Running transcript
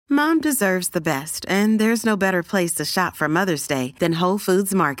Mom deserves the best, and there's no better place to shop for Mother's Day than Whole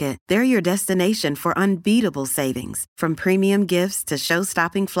Foods Market. They're your destination for unbeatable savings, from premium gifts to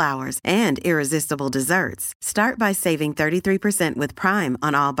show-stopping flowers and irresistible desserts. Start by saving 33% with Prime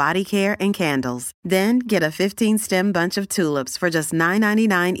on all body care and candles. Then get a 15-stem bunch of tulips for just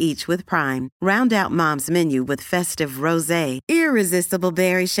 $9.99 each with Prime. Round out Mom's menu with festive rosé, irresistible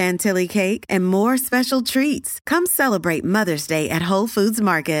berry chantilly cake, and more special treats. Come celebrate Mother's Day at Whole Foods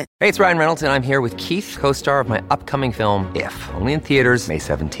Market. Hey, it's Ryan Reynolds, and I'm here with Keith, co-star of my upcoming film, If, only in theaters May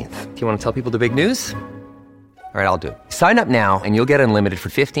 17th. Do you want to tell people the big news? All right, I'll do it. Sign up now and you'll get unlimited for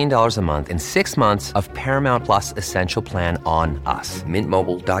 $15 a month and 6 months of Paramount Plus Essential Plan on us.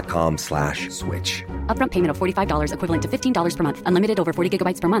 MintMobile.com/switch. Upfront payment of $45 equivalent to $15 per month. Unlimited over 40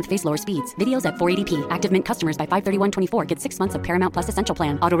 gigabytes per month. Face lower speeds. Videos at 480p. Active Mint customers by 531.24 get 6 months of Paramount Plus Essential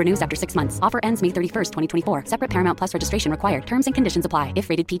Plan. Auto renews after 6 months. Offer ends May 31st, 2024. Separate Paramount Plus registration required. Terms and conditions apply if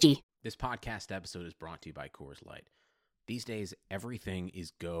rated PG. This podcast episode is brought to you by Coors Light. These days, everything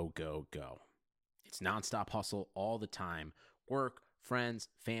is go, go, go. It's nonstop hustle all the time. Work, friends,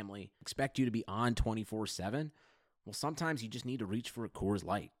 family, expect you to be on 24/7. Well, sometimes you just need to reach for a Coors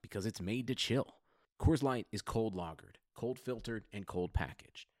Light because it's made to chill. Coors Light is cold lagered, cold filtered, and cold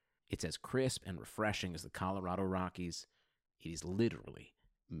packaged. It's as crisp and refreshing as the Colorado Rockies. It is literally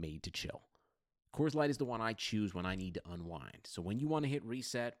made to chill. Coors Light is the one I choose when I need to unwind. So when you want to hit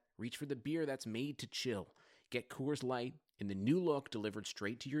reset, reach for the beer that's made to chill. Get Coors Light in the new look delivered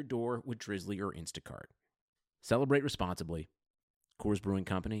straight to your door with Drizzly or Instacart. Celebrate responsibly. Coors Brewing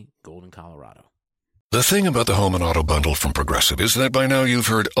Company, Golden, Colorado. The thing about the Home and Auto Bundle from Progressive is that by now you've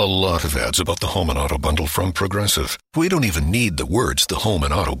heard a lot of ads about the Home and Auto Bundle from Progressive. We don't even need the words "the Home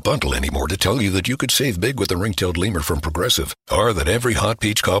and Auto Bundle" anymore to tell you that you could save big with the ring-tailed lemur from Progressive, or that every hot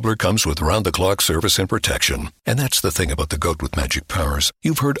peach cobbler comes with round-the-clock service and protection. And that's the thing about the goat with magic powers.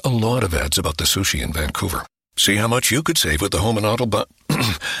 You've heard a lot of ads about the sushi in Vancouver. See how much you could save with the Home and Auto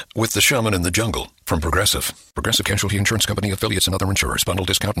with the Shaman in the Jungle from Progressive. Progressive Casualty Insurance Company, affiliates, and other insurers. Bundle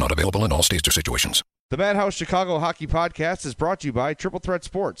discount not available in all states or situations. The Madhouse Chicago Hockey Podcast is brought to you by Triple Threat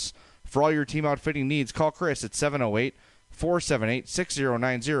Sports. For all your team outfitting needs, call Chris at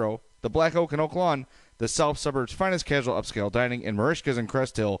 708-478-6090. The Black Oak and Oak Lawn, the South Suburbs' finest casual upscale dining in Marishkas and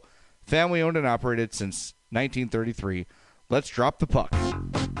Crest Hill. Family owned and operated since 1933. Let's drop the puck.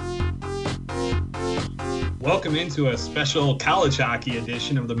 Welcome into a special college hockey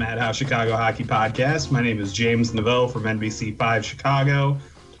edition of the Madhouse Chicago Hockey Podcast. My name is James Naveau from NBC5 Chicago.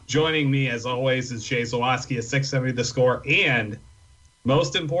 Joining me, as always, is Jay Zawaski at 670 The Score. And,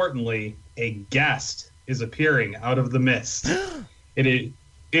 most importantly, a guest is appearing out of the mist. It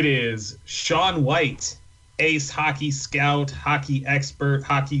is Sean White, ace hockey scout, hockey expert,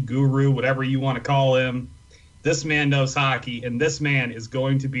 hockey guru, whatever you want to call him. This man knows hockey, and this man is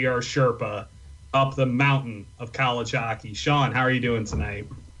going to be our Sherpa up the mountain of college hockey. Sean, how are you doing tonight?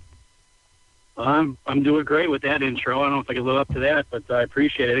 I'm doing great with that intro. I don't know if I can live up to that, but I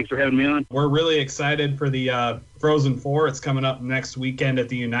appreciate it. Thanks for having me on. We're really excited for the Frozen Four. It's coming up next weekend at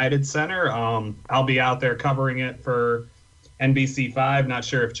the United Center. I'll be out there covering it for NBC5. Not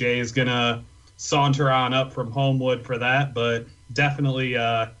sure if Jay is going to saunter on up from Homewood for that, but definitely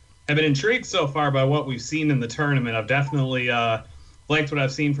have been intrigued so far by what we've seen in the tournament. I've definitely liked what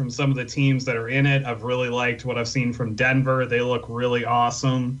I've seen from some of the teams that are in it. I've really liked what I've seen from Denver. They look really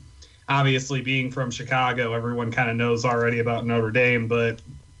awesome. Obviously, being from Chicago, everyone kind of knows already about Notre Dame. But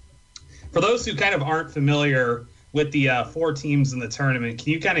for those who kind of aren't familiar with the four teams in the tournament,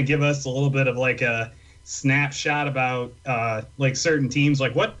 can you kind of give us a little bit of like a snapshot about like certain teams?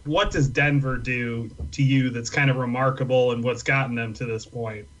 Like what does Denver do to you that's kind of remarkable and what's gotten them to this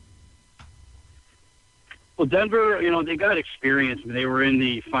point? Well, Denver, they got experience. I mean, they were in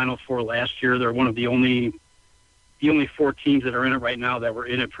the Final Four last year. They're one of the only four teams that are in it right now that were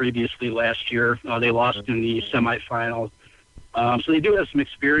in it previously last year. They lost in the semifinals. So they do have some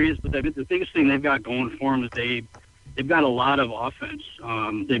experience, but the biggest thing they've got going for them is they've got a lot of offense.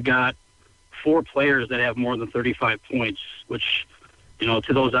 They've got four players that have more than 35 points, which, to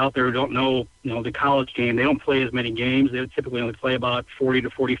those out there who don't know, the college game, they don't play as many games. They typically only play about 40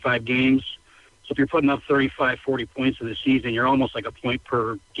 to 45 games. So if you're putting up 35, 40 points in the season, you're almost like a point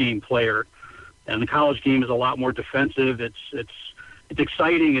per game player. And the college game is a lot more defensive. It's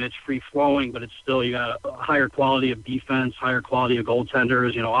exciting and it's free flowing, but it's still, you got a higher quality of defense, higher quality of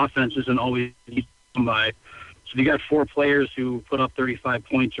goaltenders. Offense isn't always easy to come by. So if you got four players who put up 35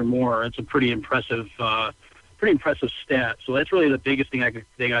 points or more, it's a pretty impressive stat. So that's really the biggest thing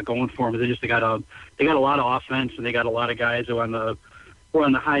they got going for them. They got a lot of offense, and they got a lot of guys who are on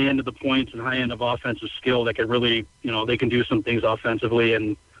the high end of the points and high end of offensive skill that could really, they can do some things offensively.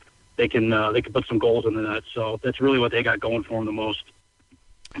 And they can put some goals in the net. So that's really what they got going for them the most.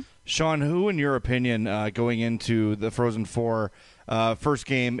 Sean, who, in your opinion, going into the Frozen Four, first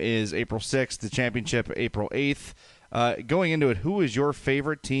game is April 6th, the championship April 8th. Going into it, who is your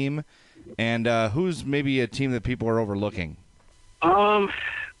favorite team, and who's maybe a team that people are overlooking? It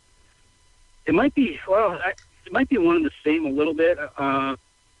might be one and the same a little bit. A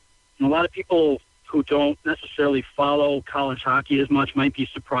lot of people who don't necessarily follow college hockey as much might be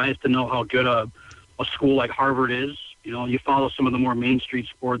surprised to know how good a school like Harvard is. You know, you follow some of the more Main Street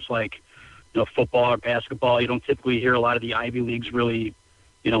sports like, football or basketball. You don't typically hear a lot of the Ivy Leagues really,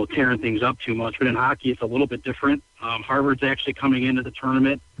 tearing things up too much. But in hockey, it's a little bit different. Harvard's actually coming into the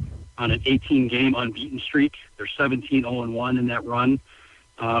tournament on an 18-game unbeaten streak. They're 17-0-1 in that run.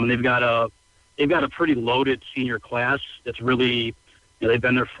 They've got a pretty loaded senior class that's really, they've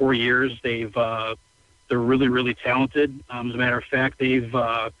been there 4 years. They're really, really talented. As a matter of fact,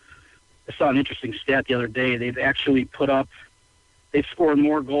 I saw an interesting stat the other day. They've scored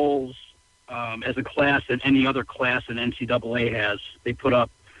more goals as a class than any other class in NCAA has. They put up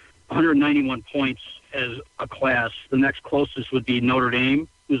 191 points as a class. The next closest would be Notre Dame,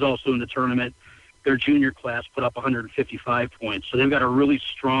 who's also in the tournament. Their junior class put up 155 points. So they've got a really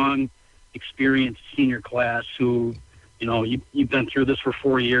strong, experienced senior class who, you've been through this for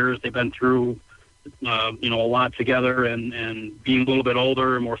 4 years. They've been through a lot together, and being a little bit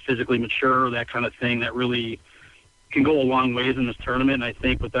older, more physically mature, that kind of thing, that really can go a long ways in this tournament. And I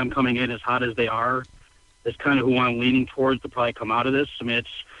think with them coming in as hot as they are, that's kind of who I'm leaning towards to probably come out of this. I mean,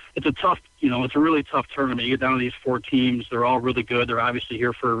 it's a tough, it's a really tough tournament. You get down to these 4 teams; they're all really good. They're obviously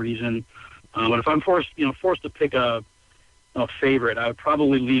here for a reason. But if I'm forced to pick a favorite, I would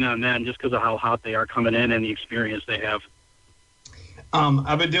probably lean on them just because of how hot they are coming in and the experience they have.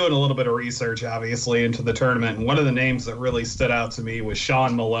 I've been doing a little bit of research, obviously, into the tournament, and one of the names that really stood out to me was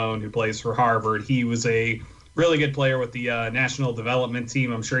Sean Malone, who plays for Harvard. He was a really good player with the national development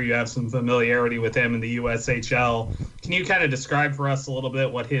team. I'm sure you have some familiarity with him in the USHL. Can you kind of describe for us a little bit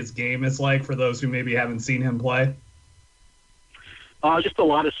what his game is like for those who maybe haven't seen him play? Just a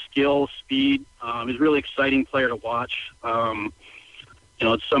lot of skill, speed. He's a really exciting player to watch.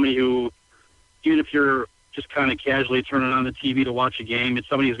 It's somebody who, even if you're just kind of casually turning on the TV to watch a game, it's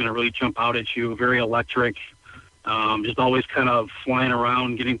somebody who's going to really jump out at you, very electric, just always kind of flying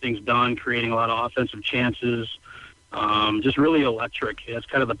around, getting things done, creating a lot of offensive chances, just really electric. That's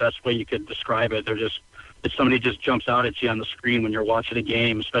kind of the best way you could describe it. It's somebody who just jumps out at you on the screen when you're watching a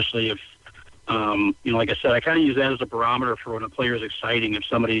game, especially if, like I said, I kind of use that as a barometer for when a player is exciting. If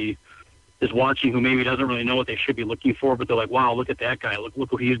somebody is watching who maybe doesn't really know what they should be looking for, but they're like, wow, look at that guy.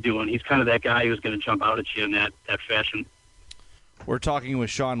 Look what he's doing. He's kind of that guy who's going to jump out at you in that fashion. We're talking with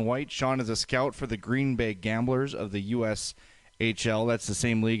Sean White. Sean is a scout for the Green Bay Gamblers of the USHL. That's the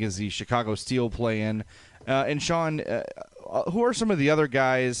same league as the Chicago Steel play in. And Sean, who are some of the other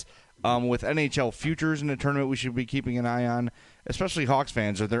guys with NHL futures in the tournament we should be keeping an eye on, especially Hawks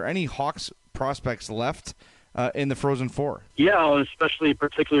fans? Are there any Hawks prospects left in the Frozen Four? Yeah,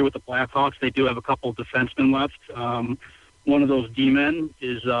 particularly with the Blackhawks, they do have a couple of defensemen left. One of those D-men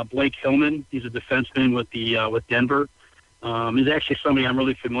is Blake Hillman. He's a defenseman with Denver. He's actually somebody I'm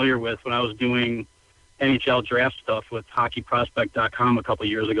really familiar with when I was doing NHL draft stuff with HockeyProspect.com a couple of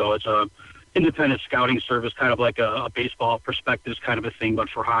years ago. It's a independent scouting service, kind of like a baseball perspectives kind of a thing, but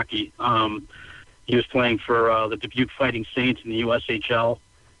for hockey. He was playing for the Dubuque Fighting Saints in the USHL.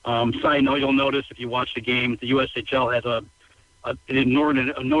 Side note, you'll notice if you watch the game, the USHL has an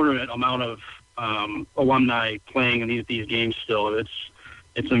inordinate amount of alumni playing in these games still.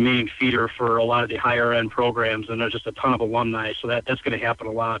 It's a main feeder for a lot of the higher end programs, and there's just a ton of alumni, so that's going to happen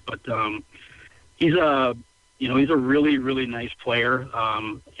a lot. But he's a really, really nice player.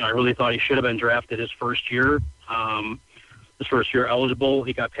 I really thought he should have been drafted his first year eligible.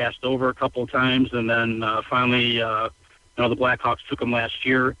 He got passed over a couple of times, and then finally, the Blackhawks took him last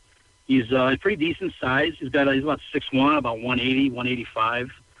year. He's a pretty decent size. He's about 6'1", about 180, 185.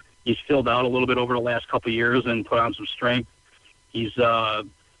 He's filled out a little bit over the last couple of years and put on some strength. He's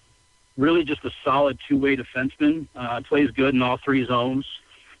really just a solid two-way defenseman. Plays good in all 3 zones.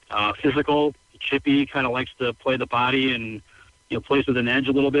 Physical, chippy, kind of likes to play the body and plays with an edge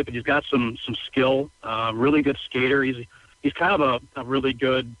a little bit. But he's got some skill. Really good skater. He's kind of a really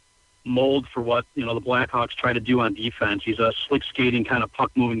good mold for what the Blackhawks try to do on defense. He's a slick skating kind of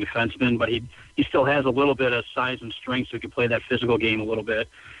puck moving defenseman, but he still has a little bit of size and strength, so he can play that physical game a little bit.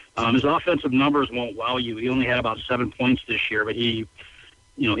 His offensive numbers won't wow you. He only had about 7 points this year, but he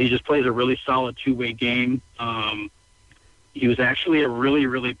just plays a really solid two-way game. He was actually a really,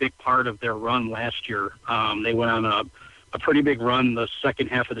 really big part of their run last year. They went on a a pretty big run the second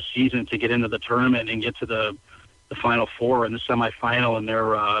half of the season to get into the tournament and get to the Final Four and the semifinal.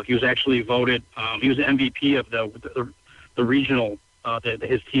 And he was actually voted. He was the MVP of the regional that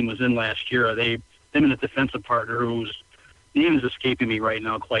his team was in last year. Him and a defensive partner whose name is escaping me right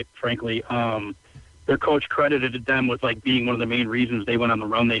now, quite frankly. Their coach credited them with like being one of the main reasons they went on the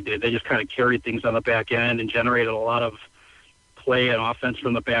run they did. They just kind of carried things on the back end and generated a lot of play and offense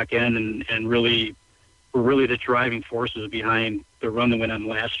from the back end, and really were really the driving forces behind the run that went on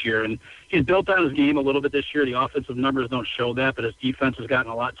last year. And he's built on his game a little bit this year. The offensive numbers don't show that, but his defense has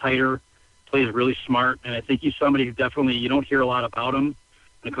gotten a lot tighter. Plays really smart, and I think he's somebody who definitely, you don't hear a lot about him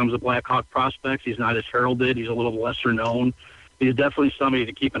when it comes to Blackhawk prospects. He's not as heralded. He's a little lesser known. He's definitely somebody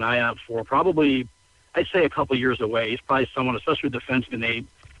to keep an eye out for. Probably, I'd say a couple years away. He's probably someone, especially with defensemen,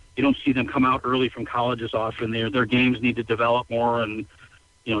 you don't see them come out early from college as often. Their games need to develop more, and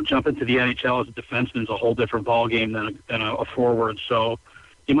jump into the NHL as a defenseman is a whole different ball game than a forward. So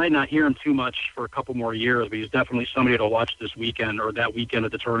you might not hear him too much for a couple more years, but he's definitely somebody to watch this weekend or that weekend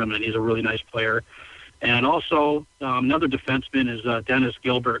at the tournament. He's a really nice player. And also another defenseman is Dennis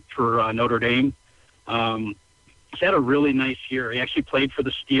Gilbert for Notre Dame. He's had a really nice year. He actually played for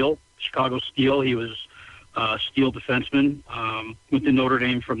the Steel, Chicago Steel. He was Steel defenseman. Went to Notre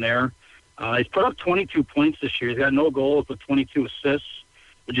Dame from there. He's put up 22 points this year. He's got no goals but 22 assists,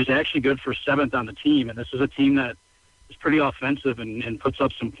 which is actually good for 7th on the team. And this is a team that is pretty offensive and puts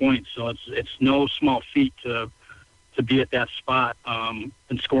up some points. So it's no small feat to be at that spot and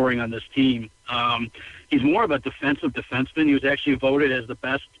scoring on this team. He's more of a defensive defenseman. He was actually voted as the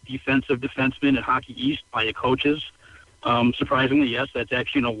best defensive defenseman in Hockey East by the coaches. Surprisingly, yes, that's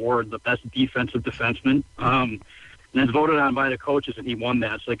actually an award, the best defensive defenseman. And it's voted on by the coaches, and he won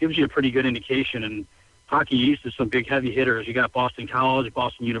that. So it gives you a pretty good indication. And Hockey East is some big, heavy hitters. You got Boston College,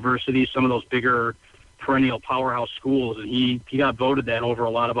 Boston University, some of those bigger perennial powerhouse schools, and he got voted that over a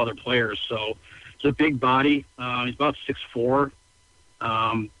lot of other players. So he's a big body. He's about 6'4",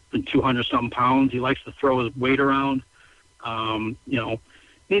 and 200-something pounds. He likes to throw his weight around.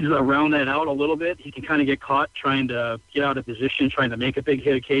 Needs to round that out a little bit. He can kind of get caught trying to get out of position, trying to make a big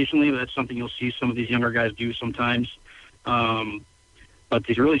hit occasionally. But that's something you'll see some of these younger guys do sometimes. But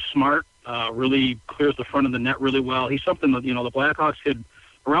he's really smart, really clears the front of the net really well. He's something that, the Blackhawks could,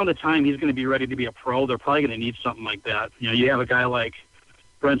 around the time he's going to be ready to be a pro, they're probably going to need something like that. You have a guy like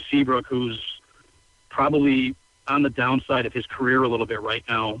Brent Seabrook who's probably on the downside of his career a little bit right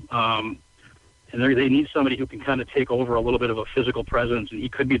now. And they need somebody who can kind of take over a little bit of a physical presence, and he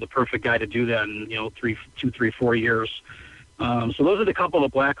could be the perfect guy to do that in 2, 3, 4 years. So those are the couple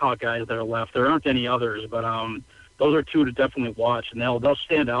of Blackhawk guys that are left. There aren't any others, but those are two to definitely watch, and they'll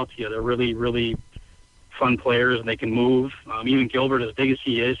stand out to you. They're really, really fun players, and they can move. Even Gilbert, as big as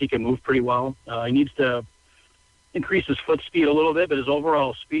he is, he can move pretty well. He needs to increase his foot speed a little bit, but his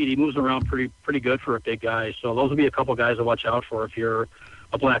overall speed, he moves around pretty good for a big guy. So those will be a couple guys to watch out for if you're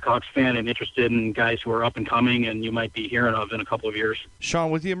a Blackhawks fan and interested in guys who are up and coming and you might be hearing of in a couple of years. Sean,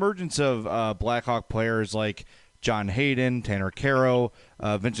 with the emergence of Blackhawk players like John Hayden, Tanner Caro,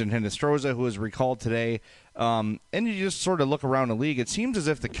 Vincent Hinostroza, who was recalled today, and you just sort of look around the league, it seems as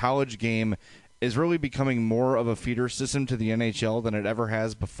if the college game is really becoming more of a feeder system to the NHL than it ever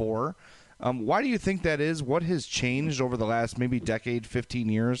has before. Why do you think that is? What has changed over the last maybe decade, 15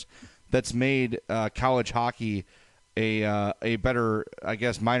 years, that's made college hockey a better, I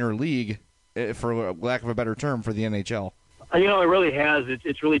guess, minor league, for lack of a better term, for the NHL? It really has.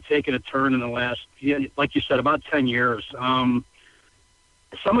 It's really taken a turn in the last, like you said, about 10 years. Some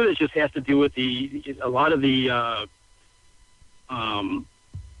of it just has to do with the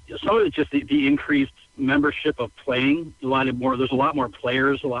increased membership of playing. There's a lot more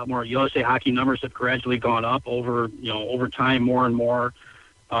players, a lot more. USA Hockey numbers have gradually gone up over time, more and more.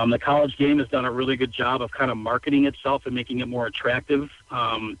 The college game has done a really good job of kind of marketing itself and making it more attractive.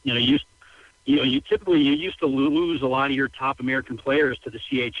 You used to lose a lot of your top American players to the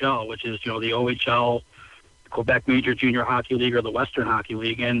CHL, which is, the OHL, Quebec Major Junior Hockey League, or the Western Hockey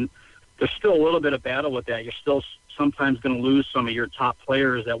League. And there's still a little bit of battle with that. You're still sometimes going to lose some of your top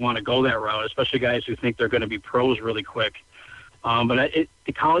players that want to go that route, especially guys who think they're going to be pros really quick. But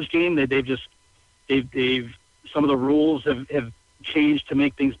the college game, they've some of the rules have changed to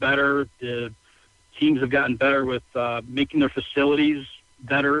make things better. The teams have gotten better with making their facilities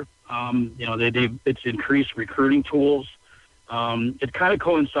better. It's increased recruiting tools. It kind of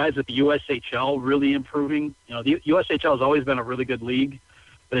coincides with the USHL really improving. The USHL has always been a really good league,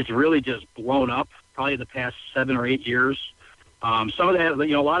 but it's really just blown up probably the past 7 or 8 years. Some of that,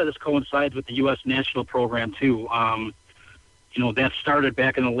 a lot of this coincides with the U.S. national program too. That started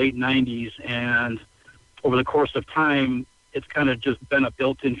back in the late 90s, and over the course of time, it's kind of just been a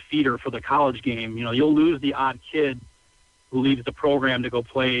built-in feeder for the college game. You know, you'll lose the odd kid who leaves the program to go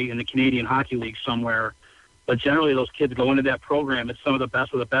play in the Canadian Hockey League somewhere. But generally those kids go into that program. It's some of the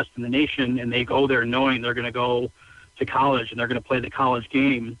best of the best in the nation, and they go there knowing they're going to go to college and they're going to play the college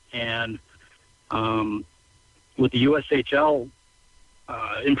game. And with the USHL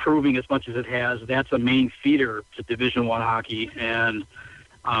improving as much as it has, that's a main feeder to Division I hockey. And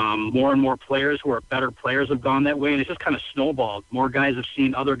more and more players who are better players have gone that way, and it's just kind of snowballed. More guys have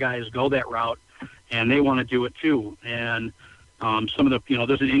seen other guys go that route, and they want to do it too. And some of the, you know,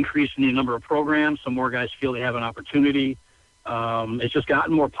 there's an increase in the number of programs. Some more guys feel they have an opportunity. It's just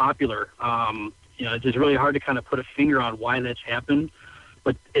gotten more popular. You know, it's really hard to kind of put a finger on why that's happened,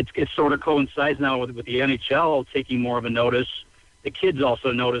 but it sort of coincides now with the NHL taking more of a notice. The kids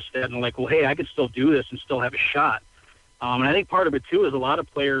also notice that and like, well, hey, I could still do this and still have a shot. And I think part of it too is a lot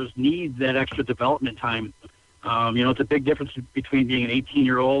of players need that extra development time. You know, it's a big difference between being an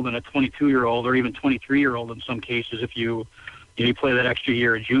 18-year-old and a 22-year-old or even 23-year-old in some cases if you play that extra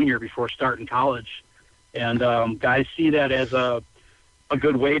year at junior before starting college. And guys see that as a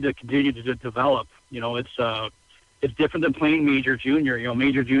good way to continue to develop. You know, it's different than playing major junior. You know,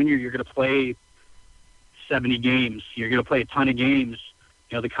 major junior, you're going to play 70 games. You're going to play a ton of games.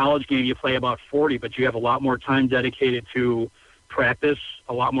 You know, the college game, you play about 40, but you have a lot more time dedicated to practice,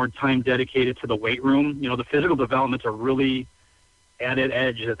 a lot more time dedicated to the weight room. You know, the physical development's a really added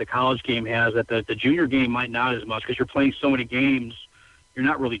edge that the college game has that the junior game might not as much because you're playing so many games. You're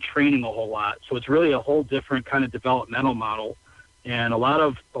not really training a whole lot. So it's really a whole different kind of developmental model. And a lot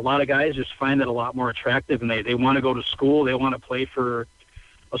of guys just find that a lot more attractive, and they want to go to school. They want to play for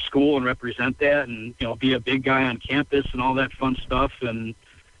a school and represent that and, you know, be a big guy on campus and all that fun stuff. And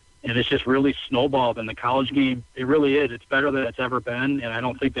it's just really snowballed in the college game. It really is. It's better than it's ever been, and I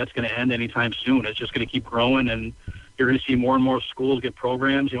don't think that's going to end anytime soon. It's just going to keep growing, and you're going to see more and more schools get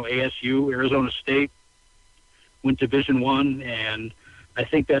programs. You know, ASU, Arizona State went Division I, and I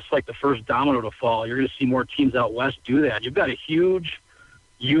think that's like the first domino to fall. You're going to see more teams out west do that. You've got a huge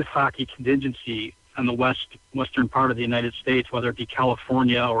youth hockey contingency on the western part of the United States, whether it be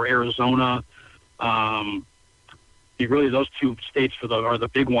California or Arizona. Really, those two states are the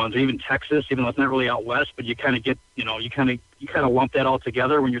big ones. Or even Texas, even though it's not really out west, but you kind of get, you know, you kind of lump that all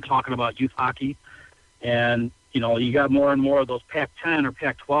together when you're talking about youth hockey. And you know, you got more and more of those Pac-10 or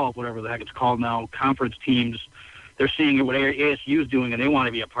Pac-12, whatever the heck it's called now, conference teams. They're seeing what ASU is doing, and they want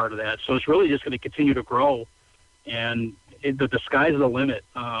to be a part of that. So it's really just going to continue to grow, and the sky's the limit.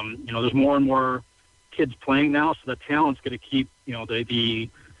 You know, there's more and more kids playing now, so the talent's going to keep, you know, the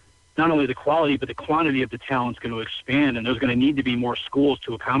not only the quality, but the quantity of the talent's going to expand, and there's going to need to be more schools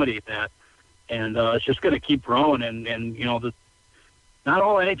to accommodate that. And it's just going to keep growing. And you know, not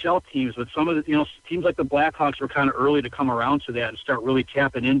all NHL teams, but some of the, you know, teams like the Blackhawks were kind of early to come around to that and start really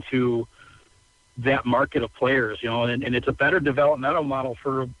tapping into that market of players, you know, and it's a better developmental model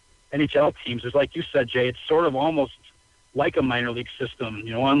for NHL teams. It's like you said, Jay, it's sort of almost like a minor league system,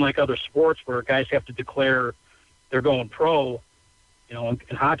 you know, unlike other sports where guys have to declare they're going pro. You know,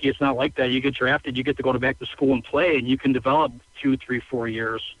 in hockey, it's not like that. You get drafted, you get to go back to school and play, and you can develop 2, 3, 4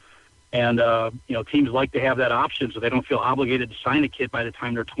 years. And, you know, teams like to have that option so they don't feel obligated to sign a kid by the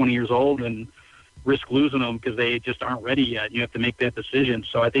time they're 20 years old and risk losing them because they just aren't ready yet. You have to make that decision.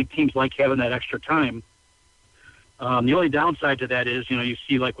 So I think teams like having that extra time. The only downside to that is, you know, you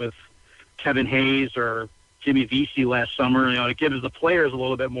see like with Kevin Hayes or Jimmy Vesey last summer, you know, it gives the players a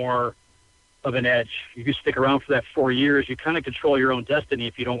little bit more of an edge. If you stick around for that 4 years, you kind of control your own destiny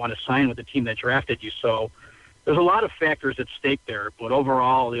if you don't want to sign with the team that drafted you. So there's a lot of factors at stake there. But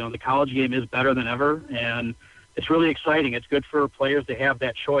overall, you know, the college game is better than ever, and it's really exciting. It's good for players to have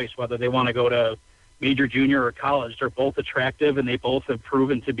that choice, whether they want to go to major, junior, or college. They're both attractive, and they both have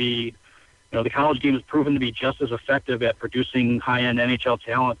proven to be, you know, the college game has proven to be just as effective at producing high-end NHL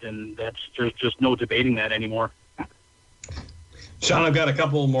talent, and there's just no debating that anymore. Sean, I've got a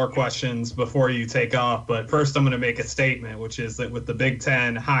couple more questions before you take off, but first I'm going to make a statement, which is that with the Big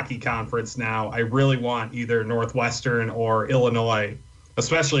Ten Hockey Conference now, I really want either Northwestern or Illinois,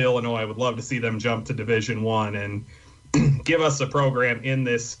 especially Illinois. I would love to see them jump to Division I and give us a program in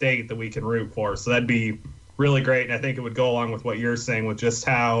this state that we can root for. So that'd be really great, and I think it would go along with what you're saying with just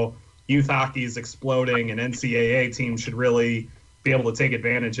how youth hockey is exploding, and NCAA teams should really be able to take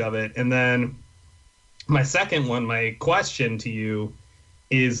advantage of it. And then my second one, my question to you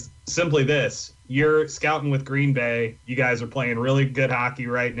is simply this. You're scouting with Green Bay. You guys are playing really good hockey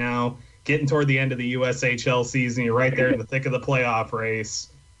right now, getting toward the end of the USHL season. You're right there in the thick of the playoff race.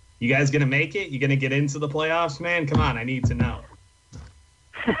 You guys going to make it? You going to get into the playoffs, man? Come on, I need to know.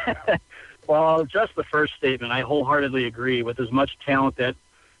 Well, just the first statement, I wholeheartedly agree. With as much talent that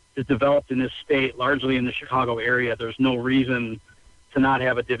is developed in this state, largely in the Chicago area, there's no reason to not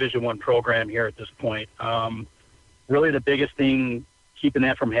have a Division I program here at this point. Really, the biggest thing keeping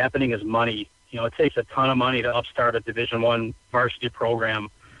that from happening is money. It takes a ton of money to upstart a Division I varsity program,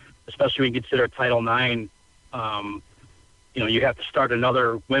 especially when you consider Title IX. You have to start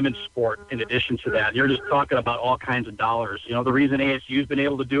another women's sport in addition to that. You're just talking about all kinds of dollars. The reason ASU's been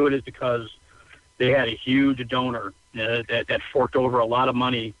able to do it is because they had a huge donor that forked over a lot of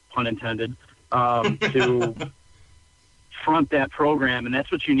money, pun intended, to front that program, and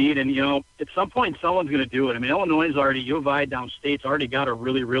that's what you need. And, at some point, someone's going to do it. I mean, Illinois' U of I downstate's already got a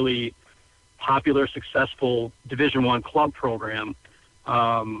really, really popular, successful Division I club program.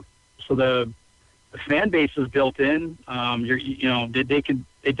 So the fan base is built in.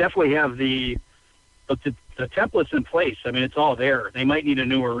 They definitely have the templates in place. I mean, it's all there. They might need a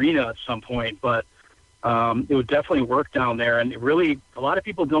new arena at some point, but it would definitely work down there. And really, a lot of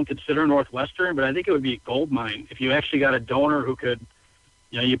people don't consider Northwestern, but I think it would be a gold mine if you actually got a donor who could,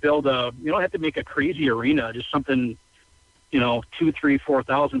 you build you don't have to make a crazy arena, just something, 2,000, 3,000,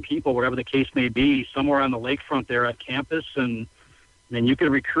 4,000 people, whatever the case may be, somewhere on the lakefront there at campus. And then you can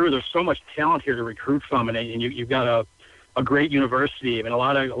recruit. There's so much talent here to recruit from, and you've got a great university. I mean, a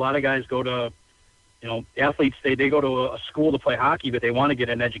lot of guys go to, athletes, they go to a school to play hockey, but they want to get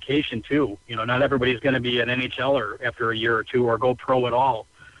an education too. Not everybody's going to be an NHLer after a year or two or go pro at all.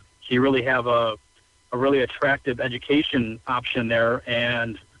 So you really have a really attractive education option there,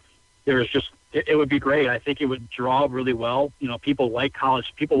 and there's just, it would be great. I think it would draw really well. People like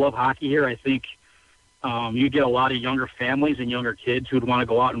college. People love hockey here. I think you get a lot of younger families and younger kids who'd want to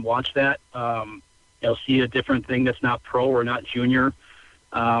go out and watch that. They'll see a different thing that's not pro or not junior.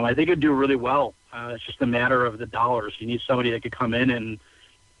 I think it'd do really well. It's just a matter of the dollars. You need somebody that could come in and,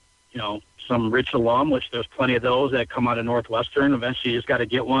 some rich alum, which there's plenty of those that come out of Northwestern. Eventually you just got to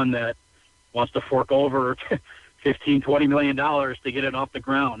get one that wants to fork over $15, $20 million to get it off the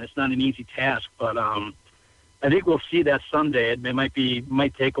ground. It's not an easy task, but I think we'll see that someday. It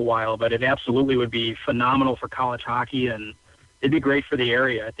might take a while, but it absolutely would be phenomenal for college hockey, and it'd be great for the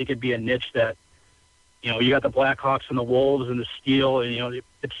area. I think it'd be a niche that, you got the Blackhawks and the Wolves and the Steel, and,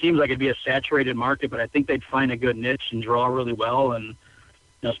 it seems like it'd be a saturated market, but I think they'd find a good niche and draw really well. And,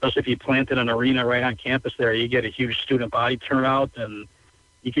 especially if you planted an arena right on campus there, you get a huge student body turnout, and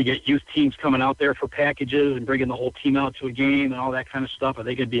you could get youth teams coming out there for packages and bringing the whole team out to a game and all that kind of stuff. I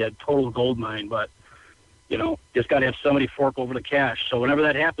think it'd be a total gold mine, but, just got to have somebody fork over the cash. So whenever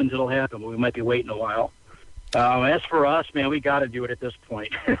that happens, it'll happen, but we might be waiting a while. As for us, man, we got to do it at this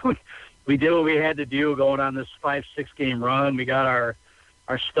point. We did what we had to do going on this 5-6 game run. We got our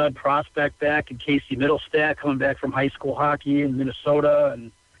stud prospect back in Casey Middlestat, coming back from high school hockey in Minnesota,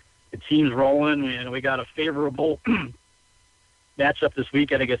 and the team's rolling. And we got a favorable matchup this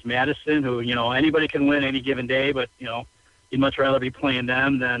weekend against Madison, who, anybody can win any given day, but, you'd much rather be playing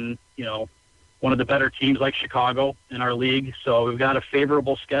them than, one of the better teams like Chicago in our league. So we've got a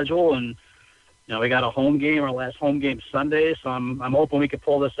favorable schedule, and we got a home game, our last home game Sunday, so I'm hoping we can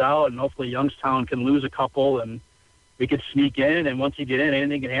pull this out, and hopefully Youngstown can lose a couple, and we could sneak in, and once you get in,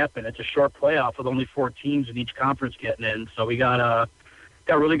 anything can happen. It's a short playoff with only 4 teams in each conference getting in, so we got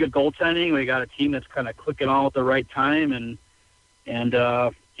really good goaltending. We got a team that's kind of clicking all at the right time, and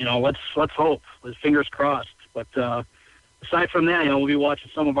let's hope. Fingers crossed. But aside from that, we'll be watching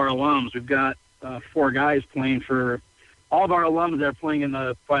some of our alums. We've got 4 guys playing for. All of our alums that are playing in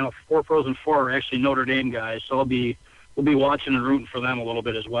the Final Four, Frozen Four, are actually Notre Dame guys. So we'll be watching and rooting for them a little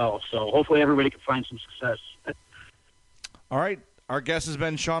bit as well. So hopefully everybody can find some success. All right. Our guest has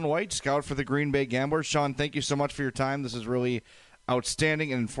been Shaun White, scout for the Green Bay Gamblers. Shaun, thank you so much for your time. This is really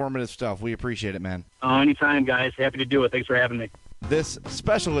outstanding and informative stuff. We appreciate it, man. Anytime, guys. Happy to do it. Thanks for having me. This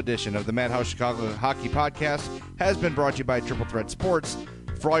special edition of the Madhouse Chicago Hockey Podcast has been brought to you by Triple Threat Sports.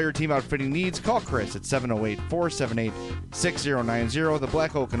 For all your team outfitting needs, call Chris at 708-478-6090. The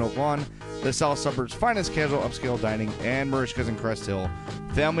Black Oak and Oak Lawn, the South Suburbs' finest casual upscale dining, and Marishka's in Crest Hill.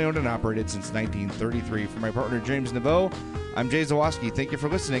 Family owned and operated since 1933. For my partner, James Naveau, I'm Jay Zawoski. Thank you for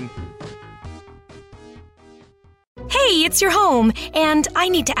listening. Hey, it's your home, and I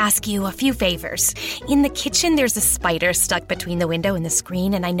need to ask you a few favors. In the kitchen, there's a spider stuck between the window and the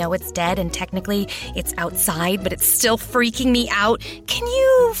screen, and I know it's dead, and technically it's outside, but it's still freaking me out. Can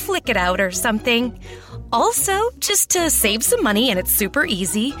you flick it out or something? Also, just to save some money, and it's super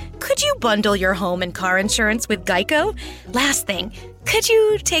easy, could you bundle your home and car insurance with Geico? Last thing, could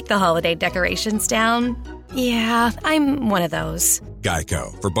you take the holiday decorations down? Yeah, I'm one of those.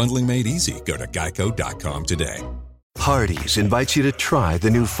 Geico. For bundling made easy, go to geico.com today. Hardee's invites you to try the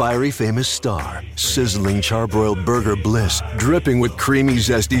new Fiery Famous Star. Sizzling charbroiled burger bliss, dripping with creamy,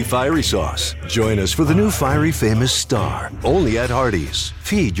 zesty fiery sauce. Join us for the new Fiery Famous Star, only at Hardee's.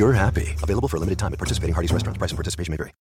 Feed your happy. Available for a limited time at participating Hardee's restaurants. Price and participation may vary.